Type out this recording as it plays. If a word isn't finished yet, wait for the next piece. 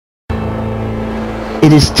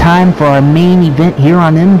It is time for our main event here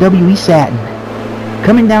on MWE Satin.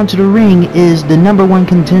 Coming down to the ring is the #1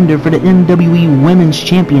 contender for the MWE Women's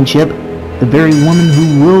Championship, the very woman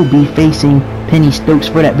who will be facing Penny Stokes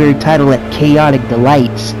for that very title at Chaotic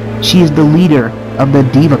Delights. She is the leader of the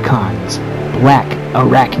Divacons, Black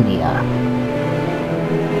Arachnia.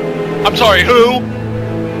 I'm sorry, who?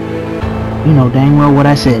 You know dang well what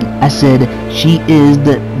I said. I said she is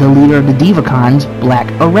the leader of the Divacons, Black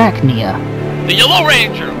Arachnia. The Yellow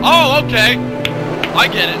Ranger. Oh, okay. I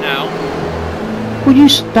get it now. Would you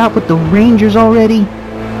stop with the Rangers already?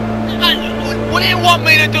 What do you want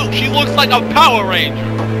me to do? She looks like a Power Ranger.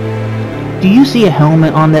 Do you see a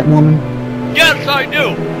helmet on that woman? Yes, I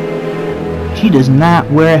do. She does not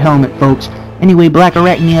wear a helmet, folks. Anyway, Black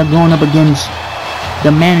Arachnia going up against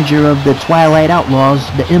the manager of the Twilight Outlaws,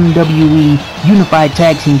 the MWE Unified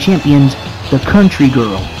Tag Team Champions, the Country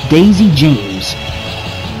Girl, Daisy James.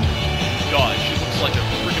 God, she looks like a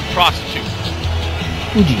freaking prostitute.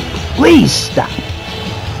 Would you please stop?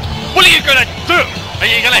 What are you gonna do? Are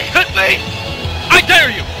you gonna hit me? I dare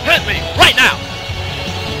you! Hit me right now!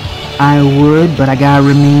 I would, but I gotta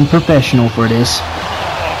remain professional for this.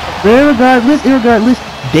 Irregardless,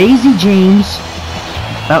 Daisy James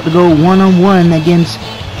about to go one-on-one against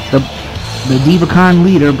the Divacon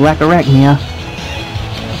leader, Black Arachnia.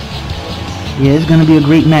 Yeah, it's gonna be a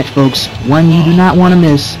great match, folks. One you do not want to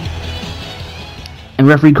miss. And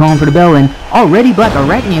referee calling for the bell, and already Black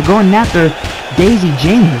Arachnia going after Daisy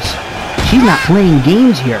James. She's not playing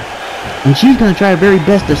games here, and she's gonna try her very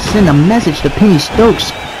best to send a message to Penny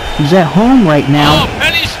Stokes, who's at home right now. Oh,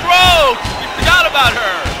 Penny Stokes! We forgot about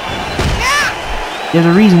her! There's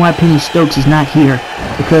a reason why Penny Stokes is not here,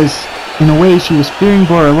 because in a way she was fearing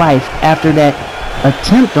for her life after that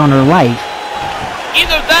attempt on her life.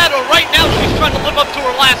 Either that or right now she's trying to live up to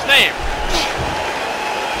her last name.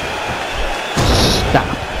 Stop.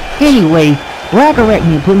 Anyway, Black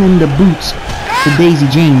Arachnia putting in the boots to Daisy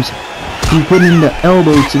James. He's putting in the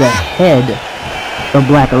elbow to the head of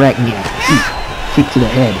Black Arachnia. Kick to the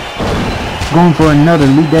head. Going for another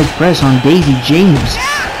Ludez press on Daisy James.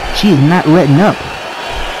 She is not letting up.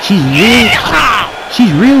 She's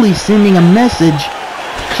really sending a message.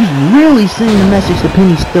 She's really sending a message to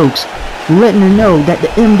Penny Stokes, letting her know that the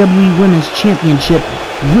MWE Women's Championship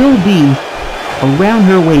will be around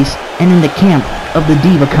her waist and in the camp of the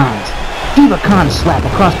Divacons. Divacon slap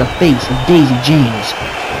across the face of Daisy James.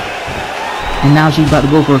 And now she's about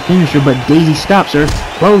to go for a finisher, but Daisy stops her.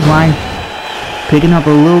 Clothesline. Picking up a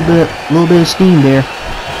little bit of steam there.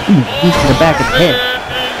 Kick to the back of the head.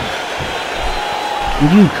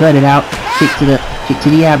 Would you cut it out? Kick to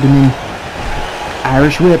the abdomen.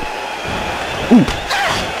 Irish whip. Ooh.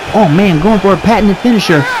 Oh man, going for a patented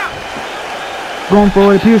finisher. Going for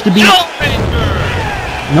what appears to be...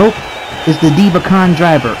 Nope. It's the Divacon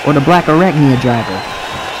driver, or the Black Arachnia driver.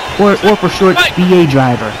 Or for short, BA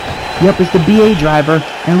driver. Yep, it's the BA driver,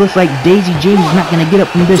 and it looks like Daisy James is not going to get up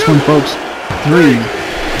from this one, folks. 3.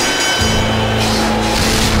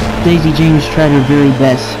 Daisy James tried her very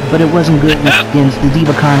best, but it wasn't good against the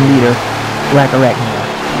Divacon leader, Black Arachnia.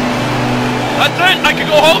 That's it! I can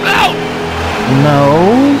go home now!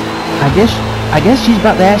 No. I guess she's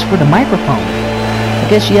about to ask for the microphone. I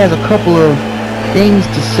guess she has a couple of things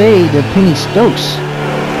to say to Penny Stokes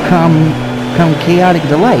come Chaotic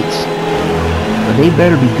Delights. But they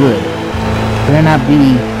better be good. Better not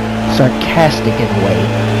be sarcastic in a way.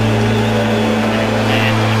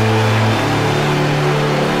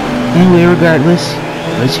 Anyway, regardless,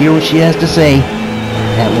 let's hear what she has to say,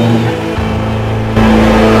 that woman.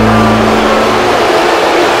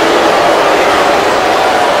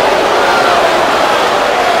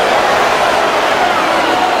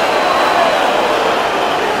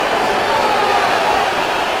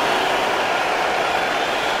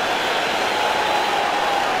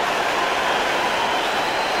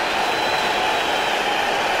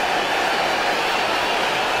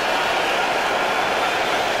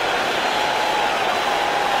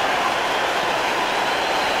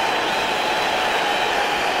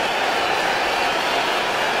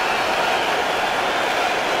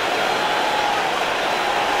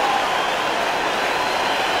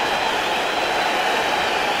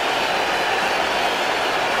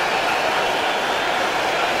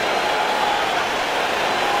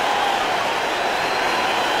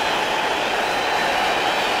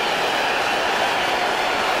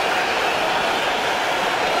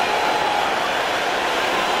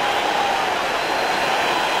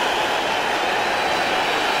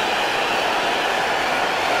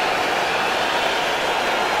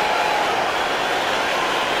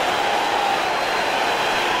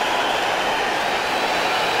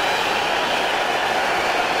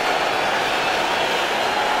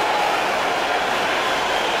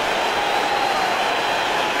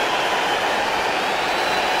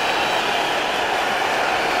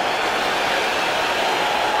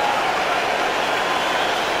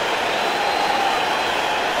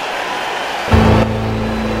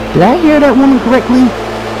 Did I hear that woman correctly?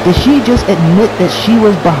 Did she just admit that she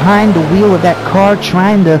was behind the wheel of that car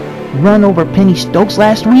trying to run over Penny Stokes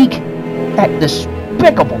last week? That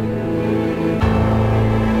despicable.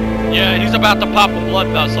 Yeah, he's about to pop a blood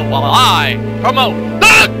vessel while I promote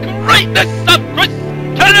the greatness of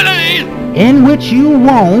Christianity! In which you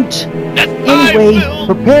won't. Yes, Anyway, I will!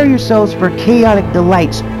 prepare yourselves for Chaotic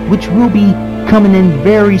Delights, which will be coming in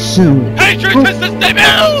very soon. Hatred Christmas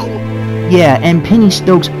debut! Yeah, and Penny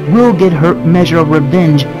Stokes will get her measure of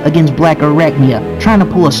revenge against Black Arachnia, trying to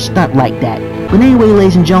pull a stunt like that. But anyway,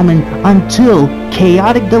 ladies and gentlemen, until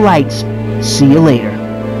Chaotic Delights, see you later.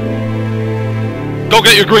 Go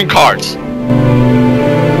get your green cards!